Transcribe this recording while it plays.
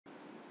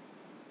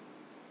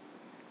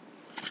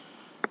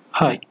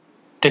Hi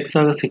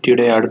ടെക്സാഗ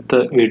സിറ്റിയുടെ അടുത്ത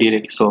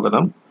വീഡിയോയിലേക്ക്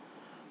സ്വാഗതം.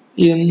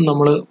 ഇന്ന്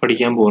നമ്മൾ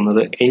പഠിക്കാൻ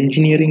പോകുന്നത്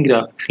എഞ്ചിനീയറിംഗ്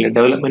ഗ്രാഫിക്സിലെ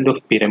ഡെവലപ്മെന്റ്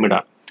ഓഫ്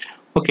പിരമിഡാണ്.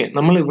 ഓക്കെ,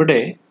 നമ്മളിവിടെ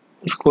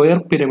സ്ക്വയർ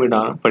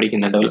പിരമിഡാണ്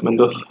പഠിക്കുന്നത്.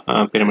 ഡെവലപ്മെന്റ് ഓഫ്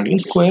പിരമിഡിൽ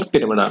സ്ക്വയർ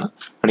പിരമിഡാണ്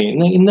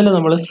പഠിക്കുന്നത്. ഇന്നലെ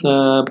നമ്മൾ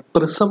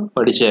പ്രിസം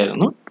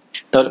പഠിച്ചായിരുന്നു,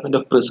 ഡെവലപ്മെന്റ്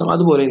ഓഫ് പ്രിസം.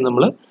 അതുപോലെ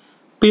നമ്മൾ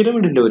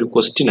പിരമിഡിന്റെ ഒരു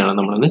ക്വസ്റ്റ്യൻ ആണ്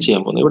നമ്മളിന്ന്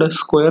ചെയ്യാൻ പോകുന്നത്. ഇവിടെ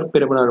സ്ക്വയർ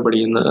പിരമിഡാണ്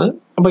പഠിക്കുന്നത്.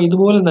 അപ്പോൾ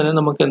ഇതുപോലെ തന്നെ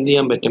നമുക്ക് എന്ത്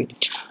ചെയ്യാൻ പറ്റും,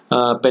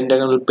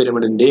 പെന്റഗണൽ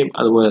പിരമിഡിന്റെയും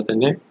അതുപോലെ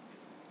തന്നെ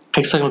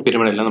hexagonal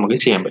pyramid എല്ലാം നമുക്ക്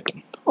ചെയ്യാൻ പറ്റും.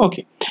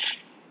 ഓക്കെ,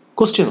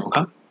 ക്വസ്റ്റ്യൻ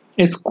നോക്കാം.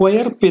 A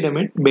square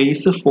pyramid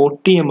base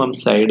 40 mm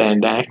side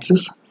and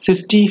axis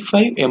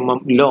 65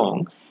 mm long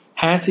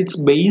has its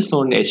base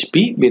on HP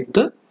with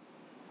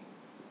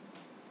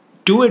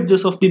two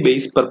edges of the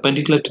base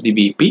perpendicular to the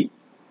VP.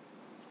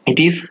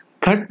 It is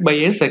cut by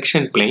a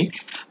section plane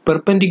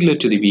perpendicular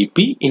to the VP,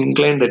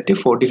 inclined at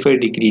 45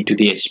 degree to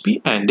the HP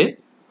and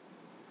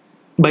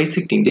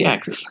bisecting the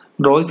axis.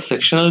 Draw its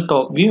sectional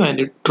top view and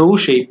true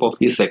shape of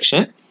the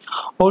section.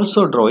 Also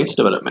draw its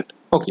development.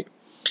 Okay,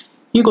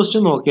 ഈ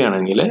question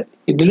നോക്കുകയാണെങ്കിൽ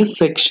ഇതിൽ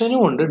സെക്ഷനും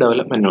ഉണ്ട്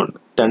ഡെവലപ്മെന്റും ഉണ്ട്,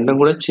 രണ്ടും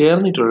കൂടെ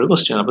ചേർന്നിട്ടുള്ളൊരു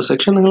question ആണ്. അപ്പോൾ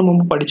സെക്ഷൻ നിങ്ങൾ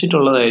മുമ്പ്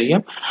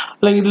പഠിച്ചിട്ടുള്ളതായിരിക്കാം,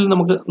 അല്ലെങ്കിൽ ഇതിൽ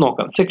നമുക്ക്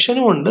നോക്കാം.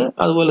 സെക്ഷനും ഉണ്ട്,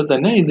 അതുപോലെ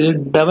തന്നെ ഇതിൽ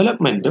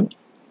ഡെവലപ്മെന്റും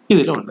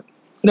ഇതിലുണ്ട്,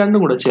 രണ്ടും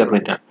കൂടെ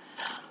ചേർന്നിട്ടാണ്.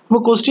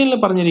 അപ്പോൾ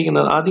ക്വസ്റ്റ്യനിൽ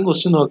പറഞ്ഞിരിക്കുന്നത്, ആദ്യം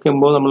ക്വസ്റ്റ്യൻ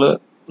നോക്കുമ്പോൾ നമ്മൾ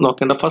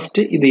നോക്കേണ്ട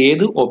ഫസ്റ്റ് ഇത്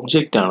ഏത്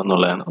object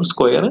ആണെന്നുള്ളതാണ്.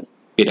 Square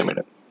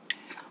pyramid.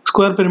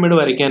 Square pyramid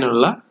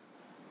വരയ്ക്കാനുള്ള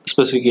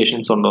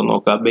സ്പെസിഫിക്കേഷൻസ് ഉണ്ടോ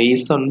നോക്കുക.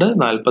 ബേസ് ഉണ്ട്,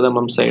 40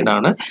 mm സൈഡ്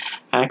ആണ്,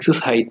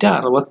 axis height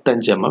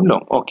 65 mm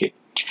long. Okay,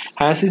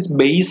 has it's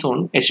base on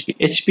HP.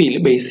 HP-യിൽ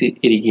base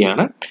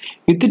ഇരിക്കുകയാണ്.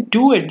 വിത്ത്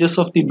 2 edges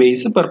of the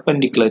base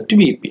perpendicular to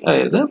VP.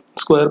 അതായത്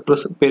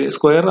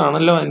സ്ക്വയർ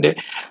ആണല്ലോ അതിന്റെ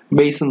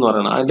ബേസ് എന്ന്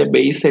പറയുന്നത്. അതിന്റെ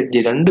ബേസ്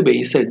എഡ്ജ്, രണ്ട്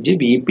ബേസ് എഡ്ജ്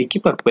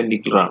VP-ക്ക്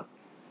പെർപെൻഡിക്കുലർ ആണ്.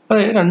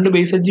 അതായത് രണ്ട്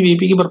ബേസ് എഡ്ജ്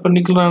VP-ക്ക്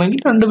പെർപെൻഡിക്കുലർ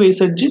ആണെങ്കിൽ രണ്ട്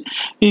ബേസ് എഡ്ജ്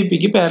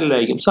VP-ക്ക് പാരലൽ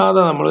ആയിരിക്കും.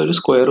 സാധാരണ നമ്മളൊരു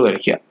സ്ക്വയർ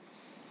വരയ്ക്കുക.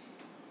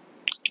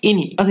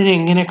 ഇനി അതിനെ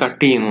എങ്ങനെ കട്ട്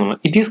ചെയ്യുന്നു?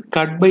 It is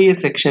cut by A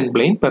section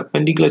plain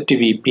perpendicular to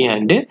VP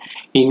and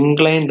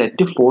inclined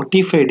at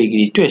 45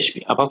 degree to HP.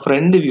 അപ്പൊ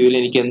ഫ്രണ്ട് വ്യൂവിൽ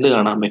എനിക്ക് എന്ത്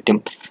കാണാൻ പറ്റും?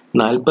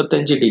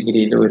 45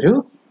 ഡിഗ്രിയിൽ ഒരു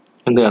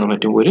എന്ത് കാണാൻ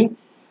പറ്റും? ഒരു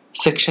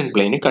സെക്ഷൻ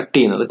പ്ലെയിൻ കട്ട്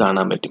ചെയ്യുന്നത്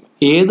കാണാൻ പറ്റും.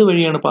 ഏത്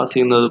വഴിയാണ് പാസ്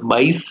ചെയ്യുന്നത്?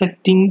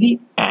 ബൈസെക്റ്റിംഗ് ദി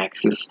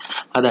ആക്സിസ്.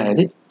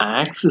 അതായത്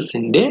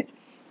ആക്സിസിന്റെ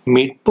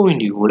മിഡ്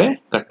പോയിന്റ് കൂടെ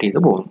കട്ട് ചെയ്ത്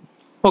പോകുന്നു.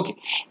 ഓക്കെ,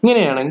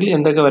 ഇങ്ങനെയാണെങ്കിൽ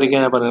എന്തൊക്കെ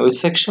വരയ്ക്കാനാണ് പറയുന്നത്? ഒരു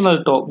സെക്ഷണൽ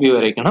ടോപ്പ് വ്യൂ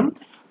വരയ്ക്കണം,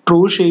 ട്രൂ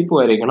ഷേപ്പ്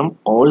വരയ്ക്കണം,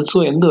 ഓൾസോ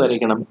എന്ത്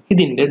വരയ്ക്കണം?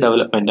 ഇതിന്റെ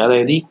ഡെവലപ്മെന്റ്,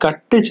 അതായത് ഈ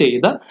കട്ട്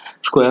ചെയ്ത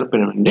സ്ക്വയർ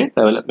പിരമിഡിന്റെ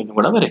ഡെവലപ്മെന്റ്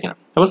കൂടെ വരയ്ക്കണം.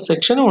 അപ്പൊ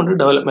സെക്ഷനും ഉണ്ട്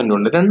ഡെവലപ്മെന്റും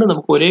ഉണ്ട്, രണ്ട്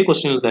നമുക്ക് ഒരേ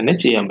ക്വസ്റ്റ്യനിൽ തന്നെ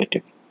ചെയ്യാൻ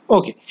പറ്റും.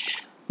 ഓക്കെ,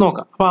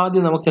 നോക്കാം. അപ്പൊ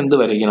ആദ്യം നമുക്ക് എന്ത്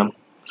വരയ്ക്കണം?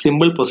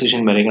 സിമ്പിൾ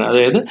പൊസിഷൻ വരയ്ക്കണം.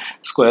 അതായത്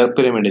സ്ക്വയർ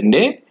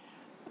പിരമിഡിന്റെ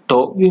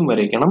ടോപ്പ് വ്യൂ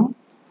വരയ്ക്കണം,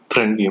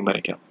 ഫ്രണ്ട് വ്യൂ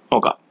വരയ്ക്കണം.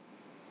 നോക്കാം.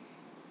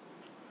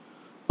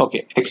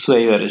 ഓക്കെ,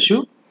 XY വരച്ചു.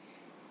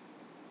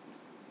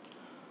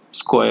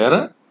 സ്ക്വയർ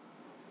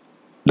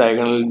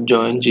ഡയഗണൽ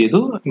ജോയിൻ ചെയ്തു,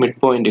 മിഡ്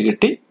പോയിന്റ്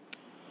കിട്ടി,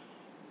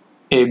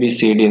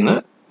 ABCD എന്ന്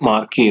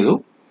മാർക്ക് ചെയ്തു.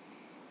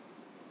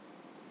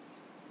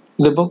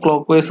 ഇതിപ്പോ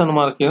ക്ലോക്ക് വൈസ് ആണ്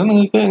മാർക്ക് ചെയ്തത്,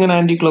 നിങ്ങൾക്ക് എങ്ങനെ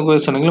ആന്റി ക്ലോക്ക്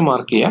വൈസ് ആണെങ്കിൽ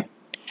മാർക്ക് ചെയ്യാം.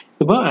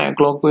 ഇപ്പൊ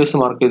ക്ലോക്ക്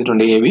വൈസ് മാർക്ക്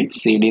ചെയ്തിട്ടുണ്ട്,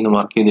 ABCD എന്ന്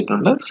മാർക്ക്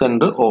ചെയ്തിട്ടുണ്ട്.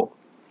 Centre O.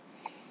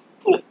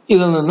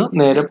 ഇതിൽ നിന്ന്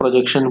നേരെ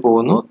പ്രൊജക്ഷൻ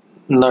പോകുന്നു.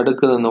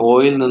 നടുക്ക് നിന്ന്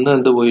ഓയിൽ നിന്ന്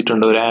എന്ത്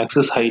പോയിട്ടുണ്ട്? ഒരു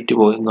ആക്സിസ് ഹൈറ്റ്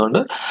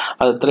പോകുന്നുണ്ട്.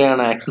 അത്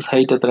എത്രയാണ്? ആക്സിസ്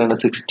ഹൈറ്റ്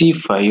എത്രയാണ്?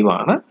 65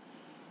 ആണ്.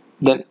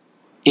 ദെൻ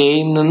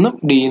എയിൽ നിന്നും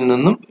ഡിയിൽ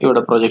നിന്നും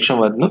ഇവിടെ പ്രൊജക്ഷൻ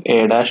വരുന്നു.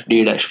 A',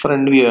 D'.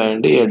 ഫ്രണ്ട് വ്യൂ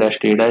ആയതുകൊണ്ട് A',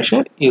 D'.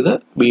 ഇത്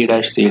B',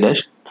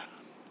 C'.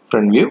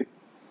 Front view.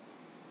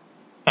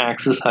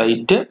 Axis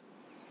height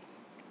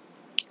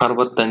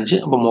 65.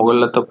 അപ്പൊ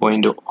മുകളിലത്തെ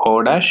point O'.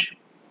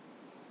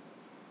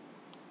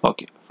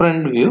 Okay,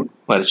 front view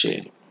വരച്ചു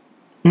കഴിഞ്ഞു.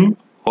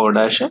 O',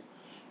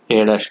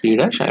 A', D',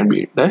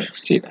 B',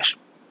 C'.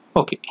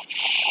 Okay,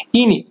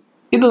 ഇനി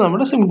ഇത്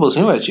നമ്മുടെ സിമ്പിൾ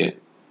പൊസിഷൻ വരച്ചു കഴിഞ്ഞു.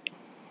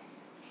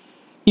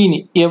 ഇനി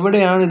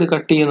എവിടെയാണ് ഇത്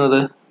കട്ട്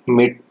ചെയ്യുന്നത്?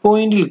 മിഡ്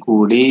പോയിന്റിൽ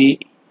കൂടി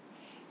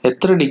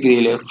എത്ര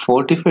ഡിഗ്രിയിൽ?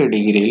 45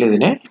 ഡിഗ്രിയിൽ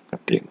ഇതിനെ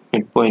കട്ട് ചെയ്യുന്നു.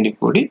 മിഡ് പോയിന്റിൽ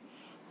കൂടി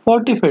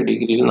 45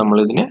 ഡിഗ്രിയിൽ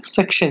നമ്മൾ ഇതിനെ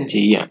സെക്ഷൻ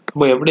ചെയ്യാം.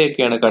 അപ്പോൾ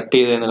എവിടെയൊക്കെയാണ് കട്ട്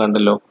ചെയ്തതെന്ന്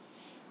കണ്ടല്ലോ.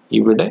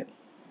 ഇവിടെ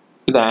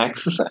ഇത്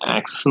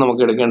ആക്സിസ്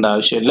നമുക്ക് എടുക്കേണ്ട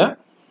ആവശ്യമില്ല.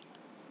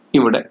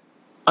 ഇവിടെ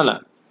അല്ല,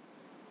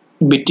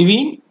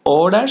 between O',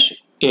 A',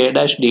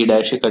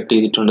 D' cut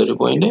ചെയ്തിട്ടുണ്ട് ഒരു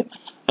point.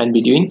 And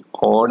between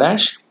O',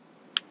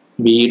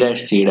 B',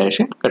 C'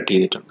 cut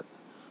ചെയ്തിട്ടുണ്ട്.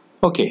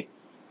 ഓക്കെ,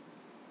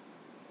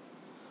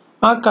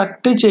 ആ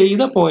കട്ട്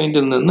ചെയ്ത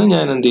പോയിന്റിൽ നിന്ന്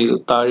ഞാൻ എന്ത് ചെയ്തു?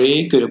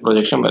 താഴേക്ക് ഒരു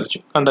പ്രൊജക്ഷൻ വരച്ചു.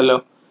 കണ്ടല്ലോ,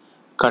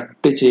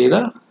 കട്ട് ചെയ്ത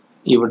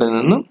ഇവിടെ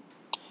നിന്നും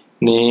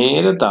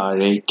നേരെ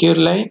താഴേക്ക്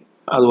ഒരു ലൈൻ,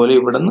 അതുപോലെ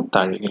ഇവിടെ നിന്ന്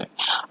താഴേക്ക് ലൈൻ.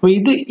 അപ്പൊ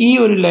ഇത് ഈ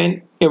ഒരു ലൈൻ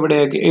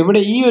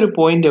എവിടെ ഈ ഒരു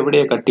പോയിന്റ്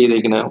എവിടെയാ കട്ട്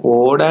ചെയ്തേക്കുന്നത്? O',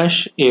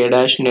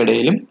 A'-ന്റെ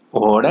ഇടയിലും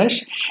O',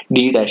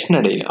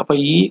 D'-ന്റെ ഇടയിലും. അപ്പൊ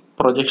ഈ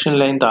പ്രൊജക്ഷൻ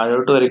ലൈൻ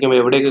താഴോട്ട് വരയ്ക്കുമ്പോൾ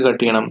എവിടെയൊക്കെ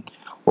കട്ട് ചെയ്യണം?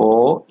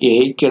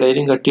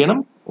 OA-ക്കിടയിലും കട്ട് ചെയ്യണം,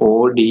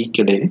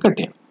 OD-ക്കിടയിലും കട്ട്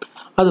ചെയ്യണം.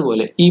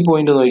 അതുപോലെ ഈ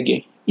പോയിന്റ് നോക്കിക്കേ,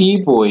 ഈ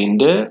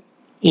പോയിന്റ്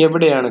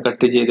എവിടെയാണ്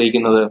കട്ട്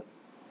ചെയ്തേക്കുന്നത്?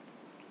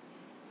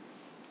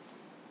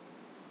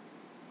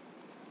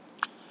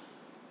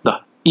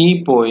 ഈ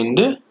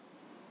point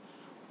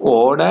O',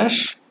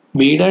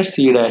 B dash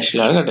C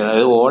ഡാഷിലാണ് cut ചെയ്യുന്നത്.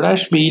 അതായത് ഒ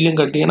ഡാഷ് ബിയിലും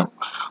കട്ട് ചെയ്യണം,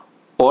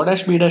 ഒ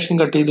ഡാഷ് ബി ഡാഷിലും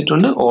കട്ട്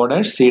ചെയ്തിട്ടുണ്ട്, ഒ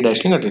ഡാഷ് സി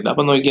ഡാഷിലും കട്ട് ചെയ്തിട്ടുണ്ട്.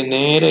 അപ്പം നോക്കിയാൽ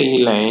നേരെ ഈ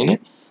ലൈന്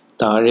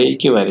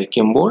താഴേക്ക്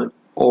വരയ്ക്കുമ്പോൾ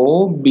ഒ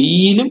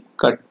ബിയിലും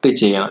കട്ട്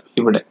ചെയ്യണം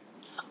ഇവിടെ,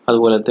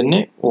 അതുപോലെ തന്നെ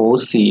ഒ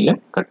സിയിലും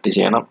കട്ട്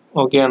ചെയ്യണം.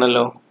 ഓക്കെ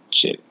ആണല്ലോ?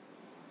 ശരി.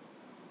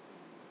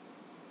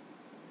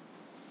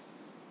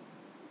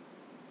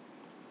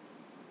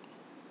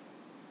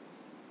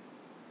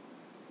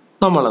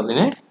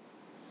 നമ്മളതിനെ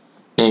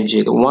നെയിം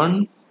ചെയ്തു 1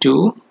 2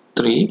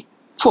 3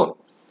 4.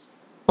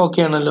 ഓക്കെ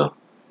ആണല്ലോ?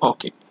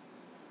 ഓക്കെ,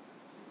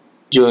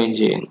 ജോയിൻ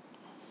ചെയ്യുന്നു.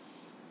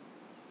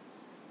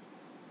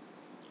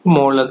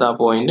 മുകളിലത്തെ ആ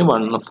പോയിന്റ്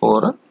 1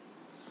 4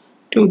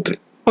 2 3.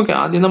 ഓക്കെ,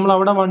 ആദ്യം നമ്മൾ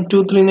അവിടെ 1 2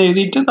 3 എന്ന്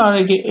എഴുതിയിട്ട്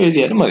താഴേക്ക്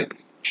എഴുതിയാലും മതി.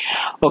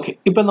 ഓക്കെ,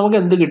 ഇപ്പൊ നമുക്ക്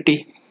എന്ത് കിട്ടി?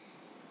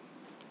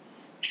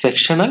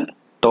 സെക്ഷണൽ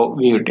ടോപ്പ്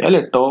വ്യൂ കിട്ടി അല്ലെ?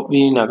 ടോപ്പ്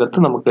വ്യൂവിനകത്ത്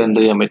നമുക്ക് എന്ത്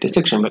ചെയ്യാൻ പറ്റും?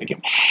 സെക്ഷൻ വരയ്ക്കും.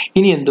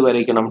 ഇനി എന്ത്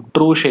വരയ്ക്കണം?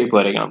 ട്രൂ ഷേപ്പ്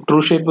വരയ്ക്കണം. ട്രൂ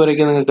ഷേപ്പ്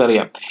വരയ്ക്കാൻ നിങ്ങൾക്ക്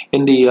അറിയാം.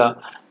 എന്ത് ചെയ്യുക?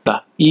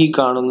 ഈ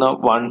കാണുന്ന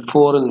 1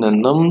 4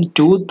 നിന്നും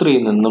 2 3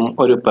 നിന്നും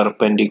ഒരു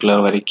പെർപെൻഡിക്കുലർ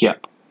വരയ്ക്കുക.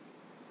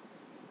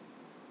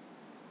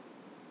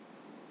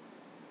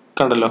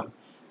 കണ്ടല്ലോ?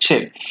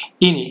 ശരി.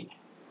 ഇനി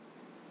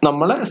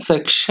നമ്മള്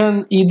സെക്ഷൻ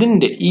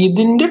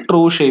ഇതിന്റെ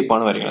ട്രൂ ഷേപ്പ്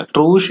ആണ് വരയ്ക്കുന്നത്.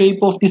 True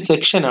shape of the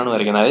section ആണ്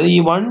വരയ്ക്കുന്നത്. അതായത് ഈ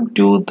 1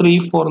 2 3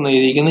 4 എന്ന്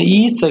എഴുതിയിരിക്കുന്ന ഈ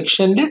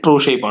സെക്ഷന്റെ ട്രൂ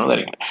ഷേപ്പ് ആണ്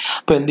വരയ്ക്കുന്നത്.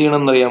 അപ്പൊ എന്ത്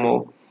ചെയ്യണം എന്നറിയാമോ?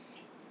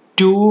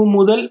 2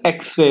 മുതൽ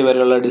XY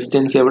വരെയുള്ള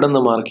ഡിസ്റ്റൻസ് എവിടെ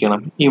നിന്ന് മാർക്ക്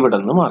ചെയ്യണം? ഇവിടെ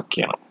നിന്ന് മാർക്ക്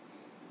ചെയ്യണം.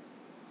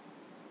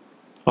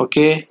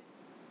 ഓക്കെ,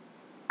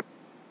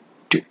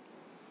 2.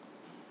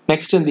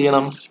 നെക്സ്റ്റ് എന്ത്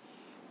ചെയ്യണം?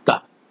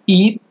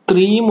 ഈ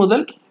 3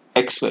 മുതൽ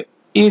XY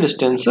ഈ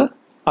ഡിസ്റ്റൻസ്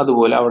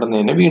അതുപോലെ അവിടെ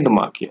നിന്ന് തന്നെ വീണ്ടും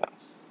മാർക്ക് ചെയ്യാം.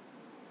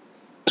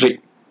 3.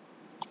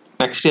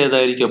 നെക്സ്റ്റ്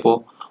ഏതായിരിക്കും? അപ്പോ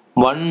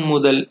 1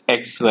 മുതൽ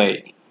XY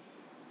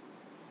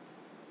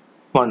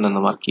 1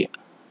 എന്ന് മാർക്ക് ചെയ്യാം.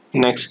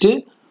 നെക്സ്റ്റ്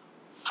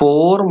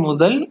 4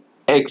 മുതൽ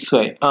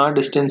XY ആ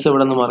ഡിസ്റ്റൻസ്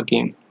എവിടെ നിന്ന് മാർക്ക്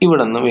ചെയ്യും?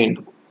 ഇവിടെ നിന്ന്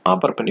വീണ്ടും ആ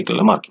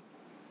പെർപെൻഡിക്കുലർ മാർക്ക് ചെയ്യും.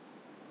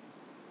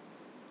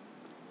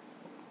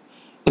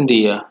 എന്ത്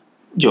ചെയ്യുക?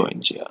 ജോയിൻ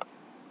ചെയ്യുക.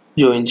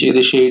 ജോയിൻ ചെയ്ത്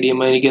ഷെയ്ഡ്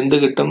ചെയ്യുമ്പോൾ എനിക്ക് എന്ത്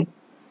കിട്ടും?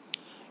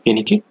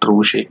 എനിക്ക് ട്രൂ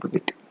ഷേപ്പ്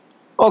കിട്ടി.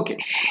 ഓക്കെ,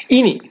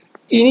 ഇനി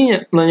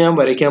ഞാൻ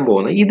വരയ്ക്കാൻ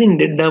പോകുന്നത്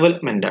ഇതിന്റെ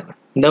ഡെവലപ്മെന്റ് ആണ്.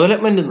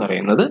 ഡെവലപ്മെന്റ് എന്ന്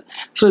പറയുന്നത്,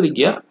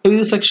 ശ്രദ്ധിക്കുക,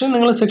 ഇത് സെക്ഷൻ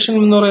നിങ്ങൾ സെക്ഷൻ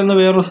എന്ന് പറയുന്ന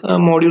വേറൊരു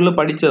മോഡ്യൂളിൽ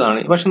പഠിച്ചതാണ്.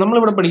 പക്ഷെ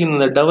നമ്മളിവിടെ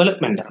പഠിക്കുന്നത്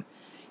ഡെവലപ്മെന്റ് ആണ്.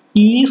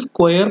 ഈ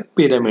സ്ക്വയർ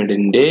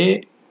പിരമിഡിന്റെ,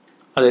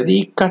 അതായത്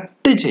ഈ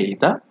കട്ട്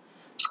ചെയ്ത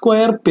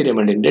സ്ക്വയർ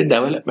പിരമിഡിന്റെ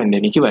ഡെവലപ്മെന്റ്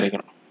എനിക്ക്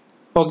വരയ്ക്കണം.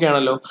 ഓക്കെ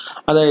ആണല്ലോ?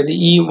 അതായത്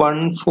ഈ 1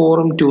 4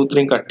 2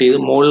 3 കട്ട് ചെയ്ത്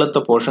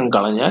മുകളിലത്തെ പോർഷൻ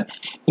കളഞ്ഞാൽ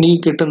എനിക്ക്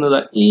കിട്ടുന്നത്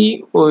ഈ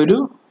ഒരു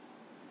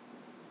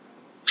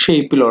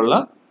ഷേപ്പിലുള്ള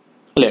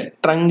അല്ലെ,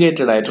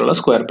 ട്രങ്കേറ്റഡ് ആയിട്ടുള്ള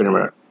സ്ക്വയർ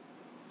പിരമിഡ്.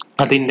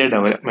 അതിന്റെ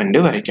ഡെവലപ്മെന്റ്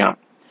വരയ്ക്കണം.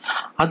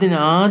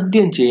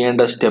 അതിനാദ്യം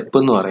ചെയ്യേണ്ട സ്റ്റെപ്പ്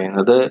എന്ന്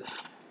പറയുന്നത്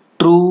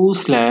ട്രൂ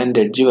സ്ലാൻഡ്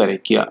എഡ്ജ്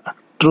വരയ്ക്കുക.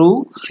 ട്രൂ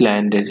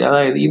സ്ലാൻഡ് എഡ്ജ്,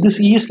 അതായത്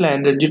ഈ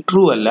സ്ലാൻഡ് എഡ്ജ്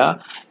ട്രൂ അല്ല,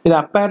 ഇത്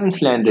അപ്പാരന്റ്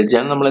സ്ലാൻഡ് എഡ്ജ്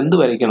ആണ്. നമ്മൾ എന്ത്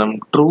വരയ്ക്കണം?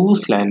 ട്രൂ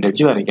സ്ലാൻഡ്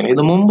എഡ്ജ് വരയ്ക്കണം.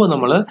 ഇത് മുമ്പ്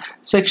നമ്മൾ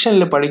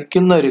സെക്ഷനിൽ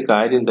പഠിക്കുന്ന ഒരു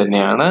കാര്യം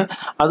തന്നെയാണ്.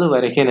 അത്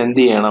വരയ്ക്കാൻ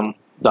എന്ത് ചെയ്യണം?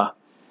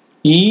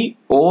 ഈ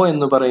O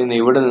എന്ന് പറയുന്ന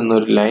ഇവിടെ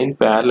നിന്നൊരു ലൈൻ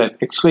പാരലൽ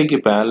XYക്ക്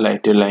പാരലൽ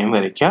ആയിട്ട് ഒരു ലൈൻ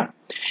വരയ്ക്കാം.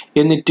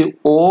 എന്നിട്ട്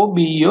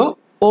OBയോ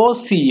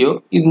OCയോ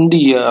എന്ത്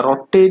ചെയ്യുക?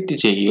 റൊട്ടേറ്റ്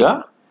ചെയ്യുക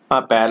ആ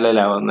പാരലൽ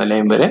ആവുന്ന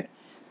ലൈൻ വരെ.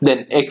 ദെൻ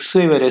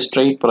XY വരെ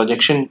സ്ട്രെയിറ്റ്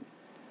പ്രൊജക്ഷൻ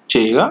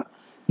ചെയ്യുക.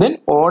 ദെൻ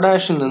O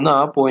ഡാഷിൽ നിന്ന്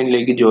ആ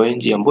പോയിന്റിലേക്ക് ജോയിൻ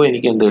ചെയ്യുമ്പോൾ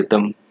എനിക്ക് എന്ത്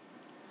കിട്ടും?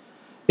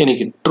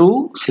 എനിക്ക് ട്രൂ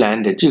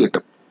സ്ലാൻഡ് എഡ്ജ്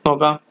കിട്ടും.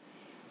 നോക്കാം,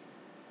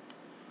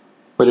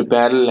 ഒരു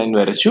പാരലൽ ലൈൻ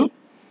വരച്ചു,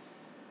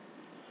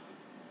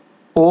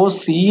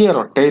 OCയെ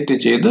റൊട്ടേറ്റ്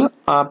ചെയ്ത്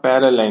ആ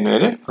പാരലൽ ലൈൻ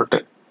വരെ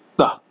റൊട്ടേറ്റ്.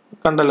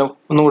 കണ്ടല്ലോ?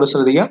 ഒന്നുകൂടെ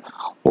ശ്രദ്ധിക്കാം.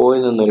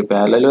 Oയിൽ നിന്നൊരു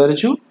പാരലൽ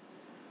വരച്ചു,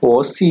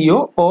 OCയോ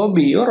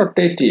OBയോ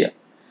റൊട്ടേറ്റ് ചെയ്യാം.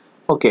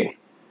 ഓക്കെ,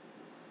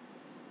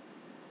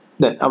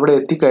 ദെൻ അവിടെ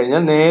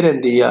എത്തിക്കഴിഞ്ഞാൽ നേരെ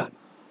എന്ത് ചെയ്യുക?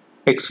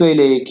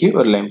 XYയിലേക്ക്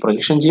ഒരു ലൈൻ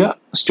പ്രൊജക്ഷൻ ചെയ്യുക.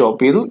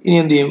 സ്റ്റോപ്പ് ചെയ്തു. ഇനി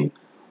എന്ത് ചെയ്യും?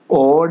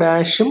 O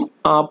ഡാഷും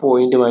ആ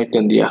പോയിന്റുമായിട്ട്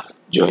എന്ത് ചെയ്യുക?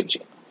 ജോയിൻ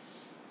ചെയ്യുക.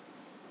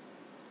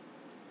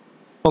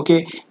 ഓക്കെ,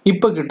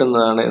 ഇപ്പൊ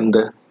കിട്ടുന്നതാണ്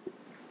എന്ത്?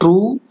 ട്രൂ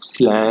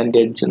സ്ലാൻഡ്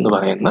എഡ്ജ് എന്ന്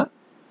പറയുന്ന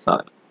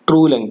സാധനം. True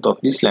length of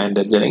the slant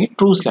edge അല്ലെങ്കിൽ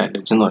ട്രൂ സ്ലാൻഡ്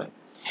എഡ്ജ് എന്ന് പറയും.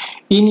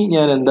 ഇനി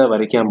ഞാൻ എന്താ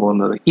വരയ്ക്കാൻ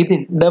പോകുന്നത്?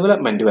 ഇതിന്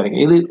ഡെവലപ്മെന്റ്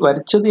വരയ്ക്കാം. ഇത്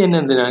വരച്ചത് തന്നെ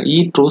എന്തിനാണ്? ഈ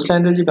ട്രൂ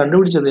സ്ലാൻഡ് എഡ്ജ്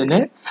കണ്ടുപിടിച്ചത് തന്നെ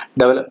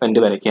ഡെവലപ്മെന്റ്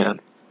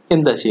വരയ്ക്കാനാണ്.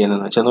 എന്താ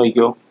ചെയ്യുന്നതെന്ന് വെച്ചാൽ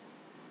നോക്കിയോ.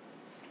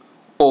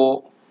 O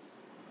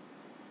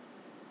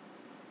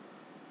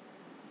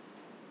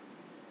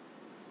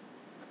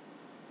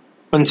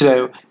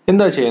മനസ്സിലായോ?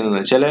 എന്താ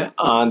ചെയ്യുന്നതെന്ന് വെച്ചാൽ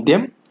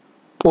ആദ്യം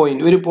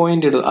ഒരു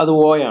പോയിന്റ് ഇടും. അത്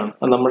O ആണ്.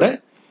 അത് നമ്മുടെ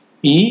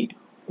ഈ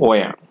O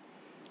ആണ്.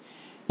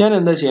 ഞാൻ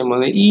എന്താ ചെയ്യാൻ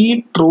പോകുന്നത്? ഈ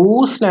ട്രൂ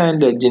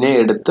സ്ലാൻഡ് എഡ്ജിനെ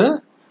എടുത്ത്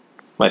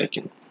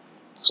വരയ്ക്കുന്നു.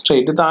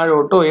 സ്ട്രെയിറ്റ്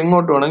താഴോട്ടോ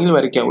എങ്ങോട്ടോ വേണമെങ്കിലും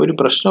വരയ്ക്കാം, ഒരു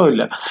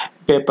പ്രശ്നവുമില്ല.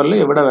 പേപ്പറിൽ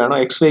എവിടെ വേണോ,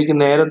 XYക്ക്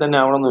നേരെ തന്നെ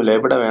ആവണമെന്നില്ല,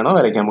 എവിടെ വേണോ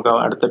വരയ്ക്കാം. നമുക്ക്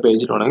അടുത്ത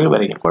പേജിൽ വേണമെങ്കിൽ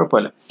വരയ്ക്കാം,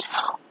 കുഴപ്പമില്ല.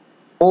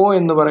 O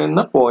എന്ന്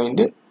പറയുന്ന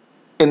പോയിന്റ്,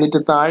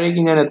 എന്നിട്ട്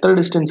താഴേക്ക് ഞാൻ എത്ര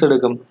ഡിസ്റ്റൻസ്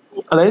എടുക്കും?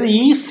 അതായത്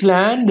ഈ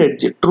സ്ലാൻഡ്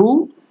എഡ്ജ്, ട്രൂ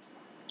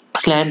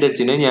സ്ലാൻഡ്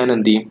എഡ്ജിനെ ഞാൻ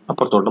എന്ത് ചെയ്യും?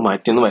 അപ്പുറത്തോട്ട്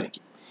മാറ്റിയൊന്ന്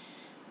വരയ്ക്കും.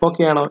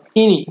 ഓക്കെ ആണോ?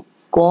 ഇനി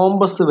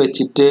കോമ്പസ്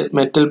വെച്ചിട്ട്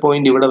മെറ്റൽ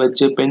പോയിന്റ് ഇവിടെ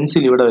വെച്ച്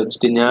പെൻസിൽ ഇവിടെ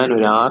വെച്ചിട്ട് ഞാൻ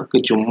ഒരു ആർക്ക്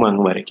ചുമ്മാ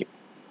അങ്ങ് വരയ്ക്കും.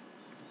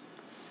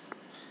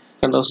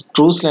 കണ്ടോ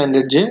ട്രൂ സ്ലാൻഡ്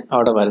എഡ്ജ്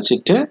അവിടെ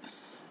വരച്ചിട്ട്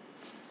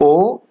O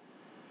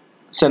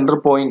സെൻറ്റർ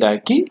പോയിന്റ്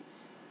ആക്കി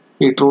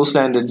ഈ ട്രൂ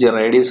സ്ലാൻഡ് എഡ്ജ്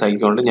റേഡിയസ്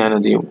ആക്കിക്കൊണ്ട് ഞാൻ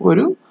എന്ത് ചെയ്യും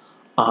ഒരു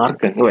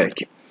ആർക്ക് അങ്ങ്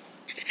വരയ്ക്കും.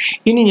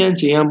 ഇനി ഞാൻ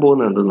ചെയ്യാൻ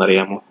പോകുന്നത്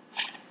എന്തെന്നറിയാമോ?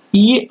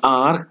 ഈ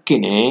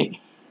ആർക്കിനെ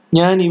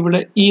ഞാൻ ഇവിടെ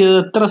ഈ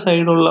എത്ര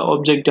സൈഡുള്ള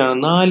ഒബ്ജക്റ്റ് ആണ്?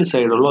 4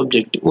 സൈഡുള്ള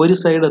ഒബ്ജക്റ്റ്. ഒരു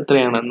സൈഡ്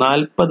എത്രയാണ്?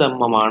 40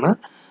 mm ആണ്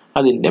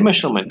അതിന്റെ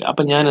മെഷർമെന്റ്.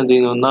 അപ്പൊ ഞാൻ എന്ത്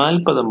ചെയ്യുന്നു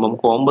 40 mm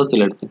കോമ്പസിൽ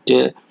എടുത്തിട്ട്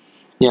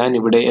ഞാൻ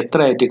ഇവിടെ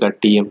എത്ര ആയിട്ട്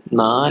കട്ട് ചെയ്യും?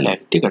 4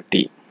 ആയിട്ട് കട്ട്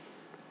ചെയ്യും.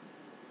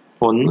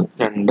 1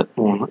 2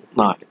 3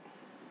 4.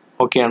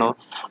 ഓക്കെ ആണോ?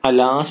 ആ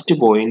ലാസ്റ്റ്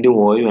പോയിന്റ്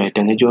ഓയുമായിട്ട്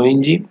അങ്ങ് ജോയിൻ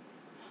ചെയ്യും,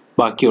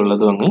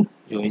 ബാക്കിയുള്ളതും അങ്ങ്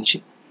ജോയിൻ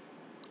ചെയ്യും.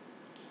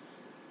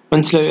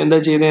 മനസ്സിലായോ എന്താ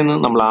ചെയ്തതെന്ന്?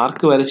 നമ്മൾ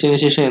ആർക്ക് വരച്ചതിന്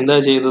ശേഷം എന്താ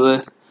ചെയ്തത്?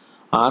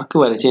 ആർക്ക്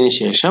വരച്ചതിന്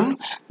ശേഷം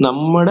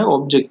നമ്മുടെ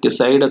ഒബ്ജക്റ്റ്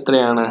സൈഡ്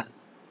എത്രയാണ്?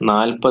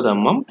 40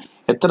 mm.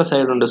 എത്ര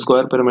സൈഡ് ഉണ്ട്?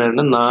 സ്ക്വയർ പിരമിഡ്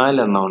ഉണ്ട്,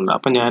 4 എണ്ണം ഉണ്ട്.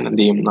 അപ്പൊ ഞാൻ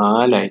എന്ത് ചെയ്യും?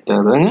 4 ആയിട്ട്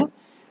അത്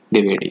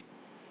ഡിവൈഡ് ചെയ്യും.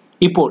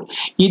 ഇപ്പോൾ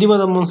 20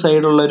 mm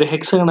സൈഡുള്ള ഒരു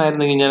ഹെക്സഗൺ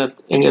ആയിരുന്നെങ്കിൽ ഞാൻ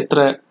എത്ര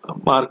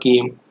മാർക്ക്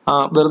ചെയ്യും?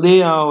 വെറുതെ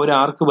ആ ഒരു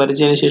ആർക്ക്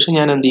വരച്ചതിന് ശേഷം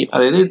ഞാൻ എന്ത് ചെയ്യും?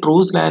 അതായത് ട്രൂ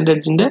സ്ലാൻഡ്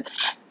എഡ്ജിന്റെ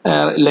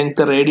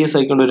ലെങ്ത് റേഡിയസ്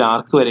ആയിക്കൊണ്ട് ഒരു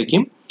ആർക്ക്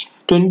വരയ്ക്കും.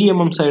 20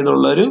 mm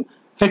സൈഡുള്ള ഒരു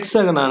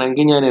ഹെക്സഗൺ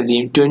ആണെങ്കിൽ ഞാൻ എന്ത്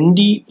ചെയ്യും?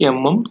 20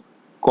 mm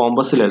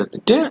കോമ്പസിൽ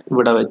എടുത്തിട്ട്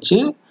ഇവിടെ വെച്ച്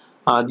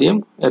ആദ്യം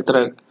എത്ര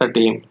കട്ട്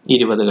ചെയ്യും?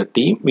 20 കട്ട്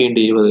ചെയ്യും,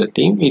 വീണ്ടും 20 കട്ട്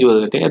ചെയ്യും, 20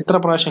 കട്ട് ചെയ്യും. എത്ര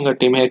പ്രാവശ്യം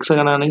കട്ട് ചെയ്യും?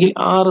 ഹെക്സഗൺ ആണെങ്കിൽ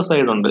 6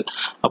 സൈഡ് ഉണ്ട്,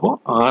 അപ്പോൾ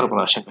 6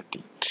 പ്രാവശ്യം കട്ട്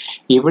ചെയ്യും.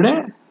 ഇവിടെ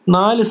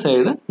 4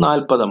 സൈഡ്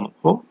 40 mm.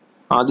 അപ്പോൾ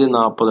ആദ്യം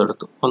 40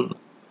 എടുത്തു, 1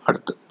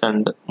 അടുത്ത്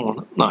 2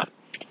 3 4,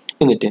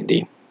 എന്നിട്ട് എന്ത്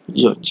ചെയ്യും?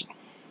 ജോയിൻ ചെയ്യും.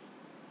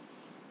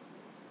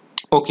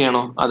 ഓക്കെ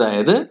ആണോ?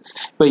 അതായത്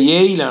ഇപ്പൊ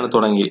എയിലാണ്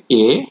തുടങ്ങി,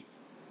 A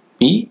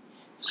B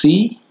C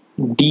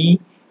D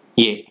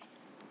A.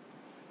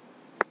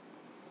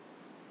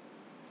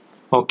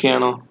 Okay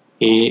ആണോ?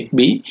 A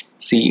B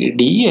C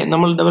D A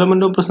നമ്മൾ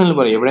ഡെവലപ്മെന്റ് ഓഫ് പ്രിസമിൽ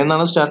പറയും, എവിടെ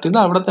നിന്നാണ് സ്റ്റാർട്ട്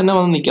ചെയ്തത് അവിടെ തന്നെ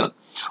വന്ന് നിൽക്കണം.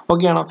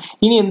 ഓക്കെ ആണോ?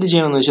 ഇനി എന്ത്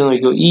ചെയ്യണമെന്ന് വെച്ചാൽ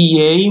നോക്കിയോ, ഈ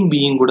എയും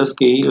ബിയും കൂടെ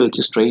സ്കെയിൽ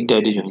വെച്ച് സ്ട്രെയിറ്റ്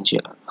ആയിട്ട് ജോയിൻ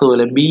ചെയ്യാം.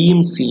 അതുപോലെ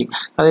ബിയും സിയും,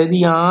 അതായത്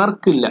ഈ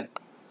ആർക്കില്ല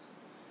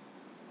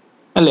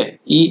അല്ലെ,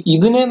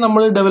 ഇതിനെ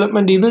നമ്മൾ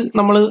ഡെവലപ്മെന്റ്, ഇത്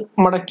നമ്മൾ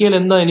മടക്കിയാൽ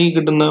എന്താ എനിക്ക്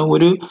കിട്ടുന്നത്?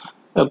 ഒരു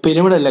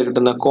പിരമിഡ് അല്ല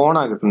കിട്ടുന്നത്,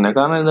 കോണാ കിട്ടുന്നത്.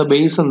 കാരണം എന്താ?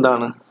 ബേസ്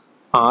എന്താണ്?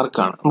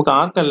 ആർക്കാണ്. നമുക്ക്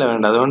ആർക്കല്ല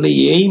വേണ്ട. അതുകൊണ്ട്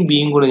എയും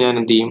ബിയും കൂടെ ഞാൻ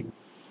എന്ത് ചെയ്യും?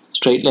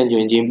 സ്ട്രെയിറ്റ് ലൈൻ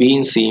ജോയിൻ ചെയ്യും.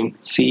 ബിയും സിയും,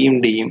 സിയും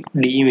ഡിയും,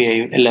 ഡിയും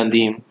എയും എല്ലാം എന്ത്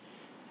ചെയ്യും?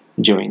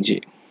 ജോയിൻ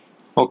ചെയ്യും.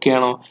 ഓക്കെ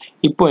ആണോ?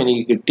 ഇപ്പോൾ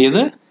എനിക്ക്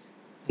കിട്ടിയത്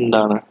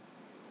എന്താണ്?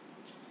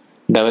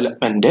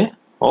 Development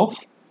of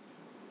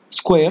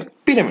square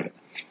pyramid.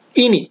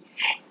 ഇനി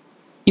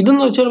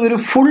ഇതെന്ന് വെച്ചാൽ ഒരു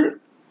ഫുൾ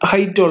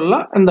ഹൈറ്റ് ഉള്ള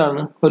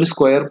എന്താണ്? ഒരു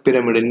സ്ക്വയർ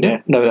പിരമിഡിന്റെ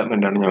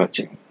ഡെവലപ്മെന്റ് ആണ് ഞാൻ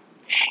വെച്ചത്.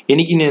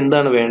 എനിക്കിനി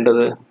എന്താണ്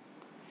വേണ്ടത്?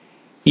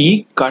 ഈ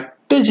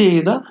കട്ട്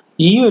ചെയ്ത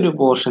ഈ ഒരു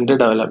പോർഷന്റെ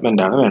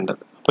ഡെവലപ്മെന്റ് ആണ്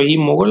വേണ്ടത്. അപ്പൊ ഈ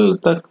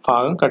മുകളിലത്തെ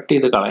ഭാഗം കട്ട്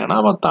ചെയ്ത് കളയണം.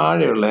 അപ്പൊ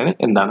താഴെയുള്ളതിന്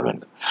എന്താണ്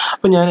വേണ്ടത്?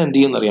 അപ്പൊ ഞാൻ എന്ത്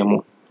ചെയ്യുമെന്ന് അറിയാമോ?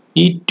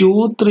 ഈ 2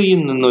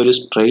 3യിൽ നിന്ന് ഒരു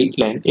സ്ട്രെയിറ്റ്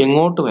ലൈൻ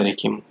എങ്ങോട്ട്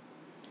വരയ്ക്കും?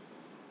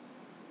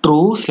 ട്രൂ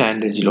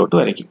സ്ലാൻഡ് എഡ്ജിലോട്ട്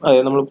വരയ്ക്കും.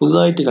 അതായത് നമ്മൾ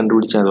പുതുതായിട്ട്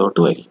കണ്ടുപിടിച്ച അതോട്ട്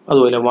വരയ്ക്കും.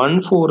 അതുപോലെ 1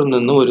 4ൽ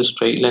നിന്ന് ഒരു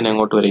സ്ട്രെയിറ്റ് ലൈൻ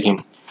എങ്ങോട്ട് വരയ്ക്കും?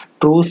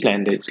 ട്രൂ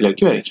സ്ലാൻഡ്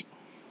എഡ്ജിലേക്ക് വരയ്ക്കും.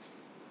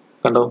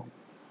 കണ്ടോ?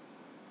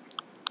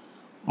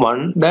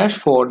 1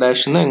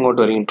 4 എന്ന് എങ്ങോട്ട്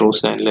വരയ്ക്കും? ട്രൂ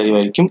സ്ലാൻഡ് എഡ്ജ്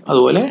വരയ്ക്കും.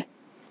 അതുപോലെ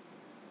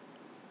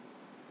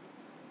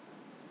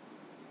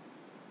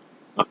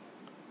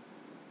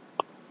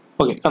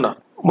ഓക്കെ, കണ്ടോ?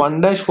 1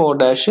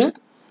 4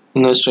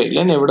 എന്ന സ്ട്രെയിറ്റ്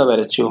ലൈൻ എവിടെ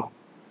വരച്ചു?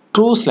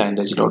 ട്രൂ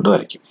സ്ലാൻഡ് എഡ്ജിലോട്ട്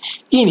വരയ്ക്കും.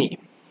 ഇനി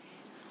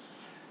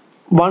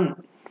 1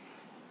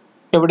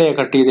 എവിടെയാ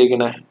കട്ട്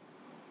ചെയ്തേക്കണേ?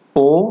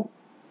 O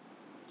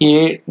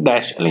A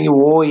ഡാഷ് അല്ലെങ്കിൽ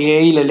O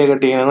Aയിലല്ലേ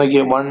കട്ട് ചെയ്യണേ?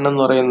 നോക്കിയാൽ 1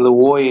 എന്ന് പറയുന്നത്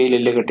O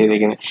Aയിലല്ലേ കട്ട്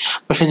ചെയ്തേക്കുന്നത്.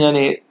 പക്ഷെ ഞാൻ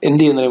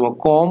എന്ത് ചെയ്യുന്ന പറയുമ്പോൾ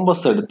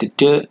കോമ്പസ്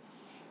എടുത്തിട്ട്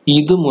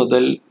ഇത്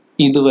മുതൽ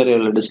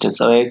ഇതുവരെയുള്ള ഡിസ്റ്റൻസ്,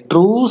 അതായത്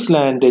ട്രൂ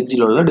സ്ലാൻഡ്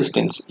എഡ്ജിലുള്ള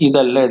ഡിസ്റ്റൻസ്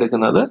ഇതല്ല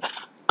എടുക്കുന്നത്,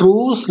 true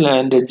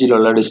slant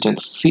എഡ്ജിലുള്ള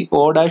distance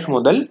O dash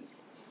മുതൽ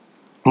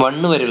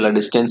 1 വരെയുള്ള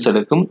ഡിസ്റ്റൻസ്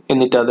എടുക്കും.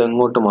 എന്നിട്ട് അത്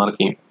എങ്ങോട്ട് മാർക്ക്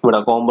ചെയ്യും? ഇവിടെ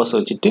കോമ്പസ്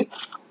വെച്ചിട്ട്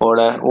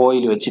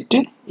ഓയിൽ വെച്ചിട്ട്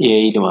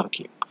എയിൽ മാർക്ക്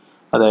ചെയ്യും.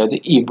 അതായത്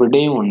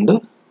ഇവിടെയും ഉണ്ട്,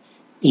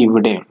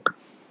 ഇവിടെയുണ്ട്.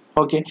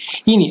 ഓക്കെ,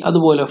 ഇനി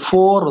അതുപോലെ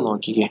 4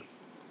 നോക്കിക്കേ.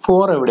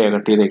 4 എവിടെയാ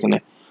കട്ട്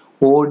ചെയ്തേക്കുന്നത്?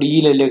 O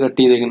ഡിയിലല്ലേ കട്ട്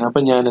ചെയ്തേക്കുന്നത്.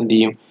 അപ്പൊ ഞാൻ എന്ത്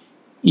ചെയ്യും?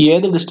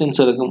 ഏത്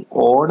ഡിസ്റ്റൻസ് എടുക്കും?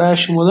 O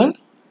ഡാഷ് മുതൽ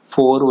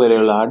 4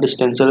 വരെയുള്ള ആ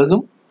ഡിസ്റ്റൻസ്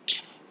എടുക്കും.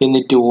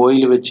 എന്നിട്ട്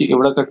ഓയിൽ വെച്ച്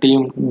ഇവിടെ കട്ട്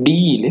ചെയ്യും,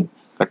 ഡിയിൽ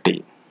കട്ട്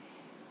ചെയ്യും.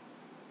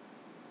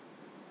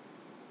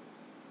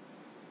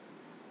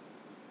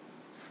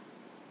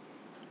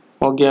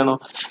 ഓക്കെ ആണോ?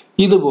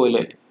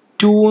 ഇതുപോലെ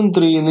 2ഉം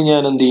 3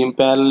 ഞാൻ എന്ത് ചെയ്യും?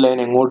 പാരലൽ ലൈൻ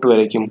എങ്ങോട്ട്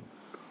വരയ്ക്കും?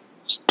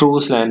 ട്രൂ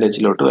സ്ലാൻഡ്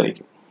എഡ്ജിലോട്ട്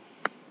വരയ്ക്കും.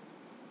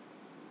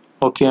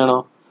 ഓക്കെ ആണോ?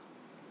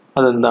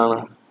 അതെന്താണ്?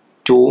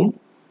 2ഉം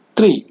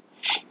 3.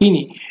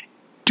 ഇനി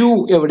 2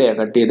 എവിടെയാ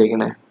കട്ട്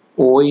ചെയ്തേക്കുന്നത്?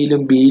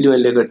 ഓയിലും ബിയിലും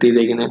അല്ലേ കട്ട്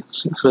ചെയ്തേക്കുന്നത്.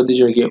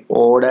 ശ്രദ്ധിച്ചു നോക്കിയാൽ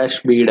O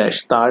ഡാഷ് ബി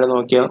ഡാഷ്, താഴെ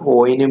നോക്കിയാൽ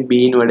ഓയിനും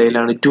ബിയിനും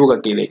ഇടയിലാണ് 2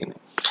 കട്ട് ചെയ്തേക്കുന്നത്.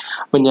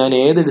 അപ്പൊ ഞാൻ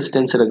ഏത്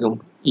ഡിസ്റ്റൻസ് എടുക്കും?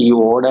 ഈ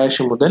O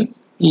ഡാഷ് മുതൽ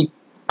ഈ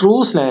ട്രൂ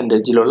സ്ലാൻഡ്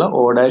എഡ്ജിലുള്ള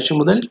O ഡാഷ്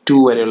മുതൽ 2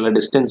 വരെയുള്ള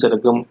ഡിസ്റ്റൻസ്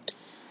എടുക്കും.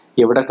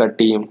 എവിടെ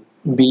കട്ട് ചെയ്യും?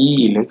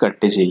 ബിയിൽ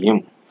കട്ട് ചെയ്യും.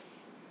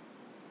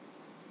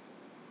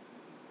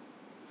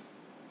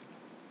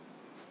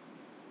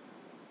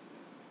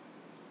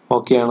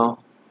 ഓക്കെ ആണോ?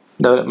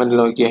 ഡെവലപ്മെന്റ്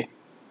നോക്കിയേ.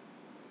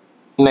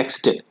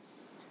 നെക്സ്റ്റ്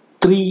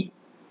 3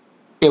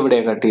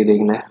 എവിടെയാണ് കട്ട്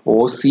ചെയ്തേക്കുന്നത്?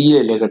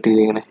 OCയിലല്ലേ കട്ട്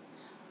ചെയ്തേക്കുന്നത്.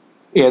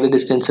 ഏത്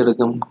ഡിസ്റ്റൻസ്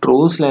എടുക്കും? ട്രൂ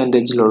സ്ലാന്റ്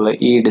എഡ്ജിലുള്ള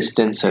ഈ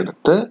ഡിസ്റ്റൻസ്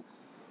എടുത്ത്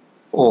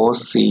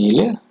OCയിൽ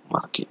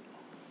മാർക്ക് ചെയ്യും.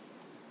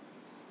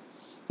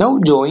 Now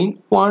join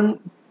 1,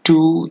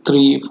 2,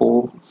 3, 4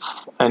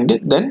 and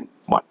then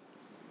 1.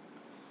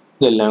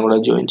 ഇതെല്ലാം കൂടെ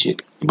ജോയിൻ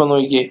ചെയ്തു. ഇപ്പൊ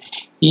നോക്കിയേ,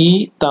 ഈ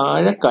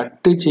താഴെ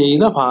കട്ട്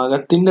ചെയ്ത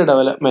ഭാഗത്തിന്റെ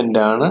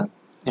ഡെവലപ്മെന്റ് ആണ്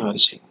ഞാൻ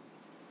വരച്ചത്.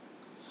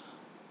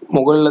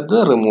 മുകളിലത്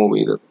റിമൂവ്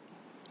ചെയ്തത്.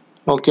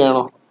 ഓക്കെ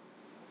ആണോ?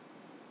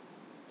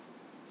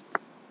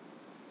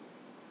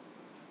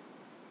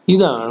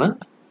 ഇതാണ്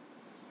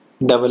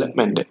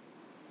ഡെവലപ്മെന്റ്.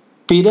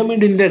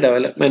 പിരമിഡിന്റെ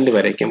ഡെവലപ്മെന്റ്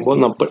വരയ്ക്കുമ്പോൾ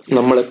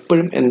നമ്മൾ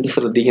എപ്പോഴും എന്ത്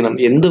ശ്രദ്ധിക്കണം?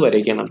 എന്ത്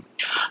വരയ്ക്കണം?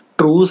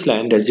 ട്രൂ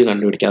സ്ലാന്റ് എഡ്ജ്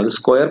കണ്ടുപിടിക്കാം. അത്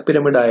സ്ക്വയർ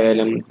പിരമിഡ്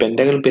ആയാലും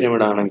പെന്റഗൺ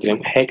പിരമിഡ് ആണെങ്കിലും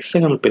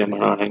ഹെക്സഗൺ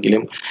പിരമിഡ്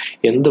ആണെങ്കിലും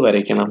എന്ത്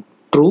വരയ്ക്കണം?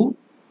 ട്രൂ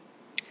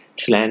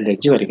സ്ലാന്റ്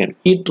എഡ്ജ് വരയ്ക്കണം.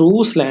 ഈ ട്രൂ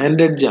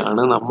സ്ലാന്റ് എഡ്ജ്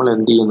ആണ് നമ്മൾ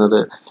എന്ത് ചെയ്യുന്നത്?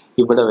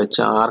 ഇവിടെ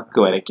വെച്ച് ആർക്ക്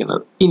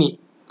വരയ്ക്കുന്നത്. ഇനി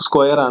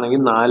സ്ക്വയർ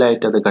ആണെങ്കിൽ 4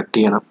 ആയിട്ട് അത് കട്ട്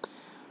ചെയ്യണം.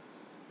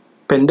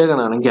 പെന്റഗൺ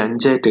ആണെങ്കിൽ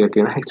 5 ആയിട്ട് കട്ട്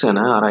ചെയ്യണം. ഹെക്സഗൺ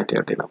 6 ആയിട്ട്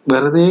കട്ട് ചെയ്യണം.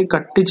 വെറുതെ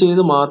കട്ട്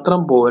ചെയ്ത് മാത്രം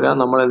പോരാ,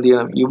 നമ്മൾ എന്ത്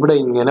ചെയ്യണം? ഇവിടെ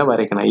ഇങ്ങനെ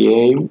വരയ്ക്കണം.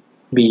 എയും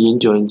ബിയും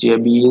ജോയിൻ ചെയ്യുക,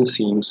 ബിയും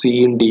സിയും,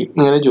 സിയും ഡിയും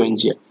ഇങ്ങനെ ജോയിൻ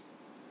ചെയ്യുക.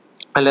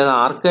 അല്ലാതെ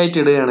ആർക്കായിട്ട്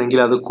ഇടുകയാണെങ്കിൽ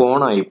അത്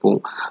കോണായി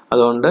പോവും.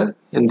 അതുകൊണ്ട്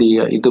എന്ത്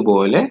ചെയ്യുക?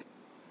 ഇതുപോലെ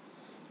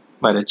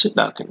വരച്ച്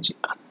ഡാർക്കൻ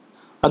ചെയ്യുക.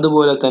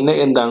 അതുപോലെ തന്നെ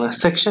എന്താണ്?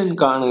 സെക്ഷൻ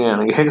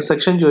കാണുകയാണെങ്കിൽ,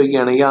 സെക്ഷൻ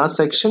ചോദിക്കുകയാണെങ്കിൽ ആ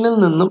സെക്ഷനിൽ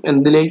നിന്നും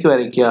എന്തിലേക്ക്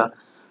വരയ്ക്കുക?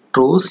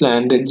 ട്രൂ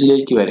സ്ലാന്റ്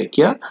എഡ്ജിലേക്ക്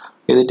വരയ്ക്കുക.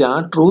 എന്നിട്ട് ആ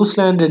ട്രൂ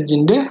സ്ലാന്റ്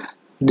എഡ്ജിന്റെ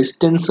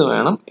ഡിസ്റ്റൻസ്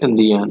വേണം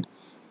എന്ത് ചെയ്യാൻ?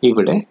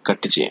 ഇവിടെ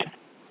കട്ട് ചെയ്യാൻ.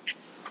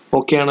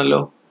 ഓക്കെ ആണല്ലോ?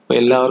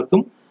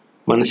 എല്ലാവർക്കും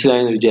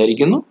മനസ്സിലായെന്ന്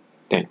വിചാരിക്കുന്നു.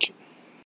 Thank you.